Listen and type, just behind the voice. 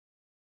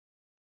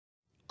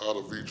Out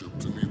of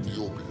Egypt and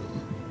Ethiopia,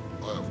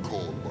 I have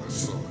called my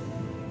son.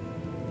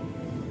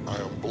 I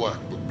am black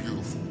but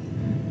beautiful.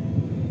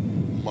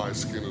 My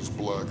skin is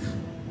black,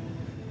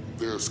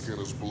 their skin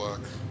is black.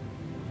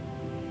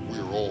 We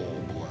are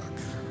all black.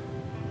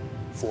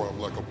 For I'm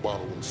like a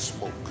bottle in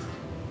smoke.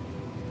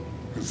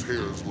 His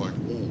hair is like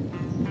wool.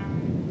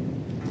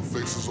 The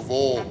faces of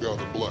all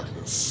gather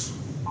blackness.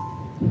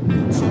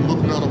 So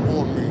look not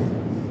upon me,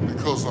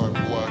 because I'm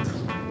black.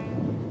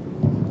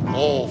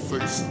 All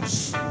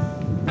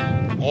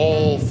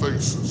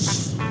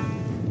faces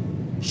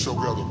shall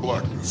gather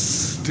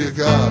blackness. Dear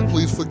God,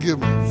 please forgive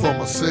me for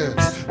my sins.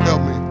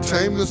 Help me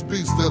tame this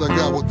beast that I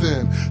got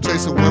within.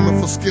 Chasing women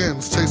for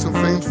skins, chasing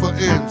fiends for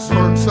ends.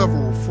 Burned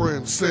several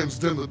friends,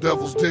 sins in the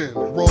devil's den.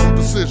 Wrong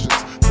decisions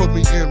put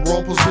me in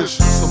wrong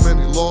positions. So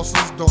many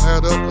losses don't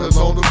add up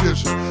along the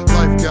vision.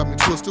 Life got me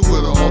twisted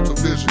with an alter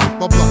vision.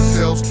 My block's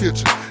Hell's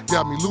Kitchen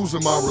got me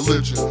losing my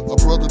religion. A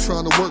brother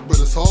trying to work, but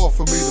it's hard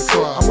for me to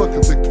cry. I'm a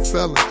convicted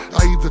felon.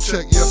 I either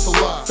check yes or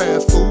lie.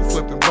 Fast food,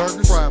 flipping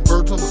burgers, frying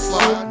birds on the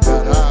slide.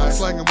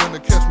 Slanging when they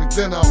catch me,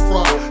 then I'll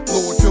fry.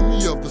 Lord, kill me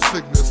of the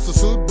sickness. The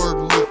hood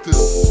burden lifted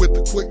with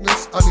the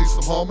quickness. I need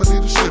some harmony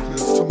to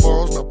shiftness.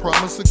 Tomorrow's not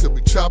promised, it could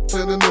be chopped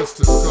in an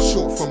instant. Cut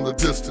short from the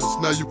distance.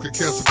 Now you can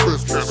cancel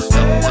Christmas.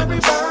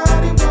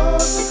 Everybody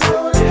wants to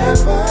go to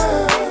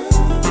heaven.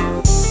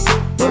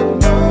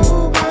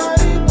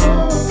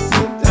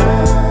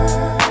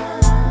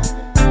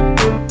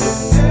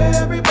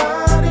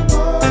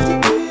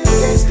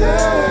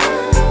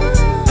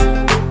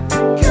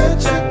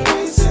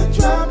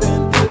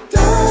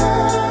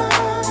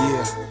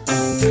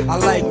 I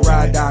like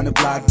ride down the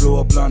block, blow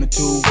a blunt or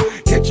two.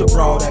 Catch a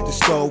broad at the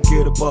store,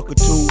 get a buck or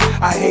two.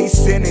 I hate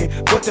sinning,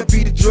 but to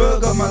be the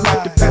drug of my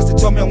life. The pastor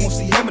told me I won't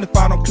see heaven if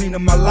I don't clean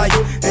up my life.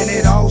 And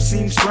it all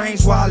seems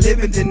strange while I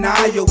live in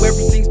denial.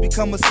 Everything's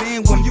become a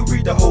sin when you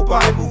read the whole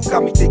Bible.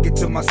 Got me thinking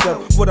to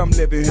myself, what I'm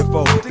living here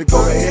for? To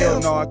go to hell?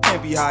 No, I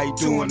can't be how you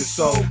doing it.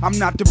 So I'm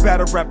not the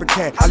battle rapper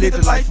cat, I live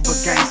the life of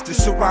a gangster.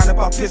 Surrounded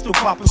by pistol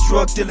poppers,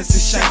 drug dealers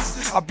and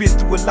shanks. I've been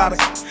through a lot of,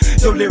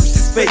 your lyrics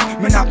is fake.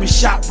 Man, I've been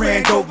shot,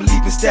 ran over,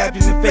 leaving stabbed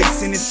in the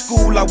face. And in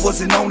school I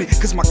wasn't on it,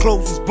 cause my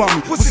clothes was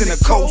bummy. Was in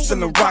the cold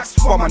selling rocks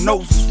while my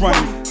nose was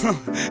running.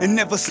 And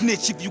never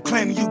snitch if you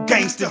claim you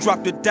gangster.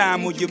 Drop the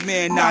dime on your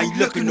man, now you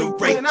looking to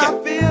rake When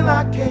I feel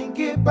I can't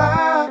get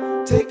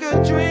by, take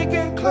a drink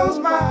and close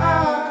my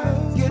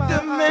eyes. Get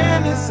the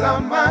madness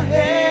out my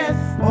head,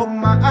 open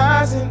my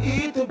eyes and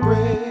eat the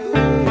bread.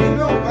 Ain't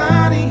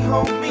nobody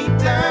hold me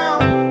down.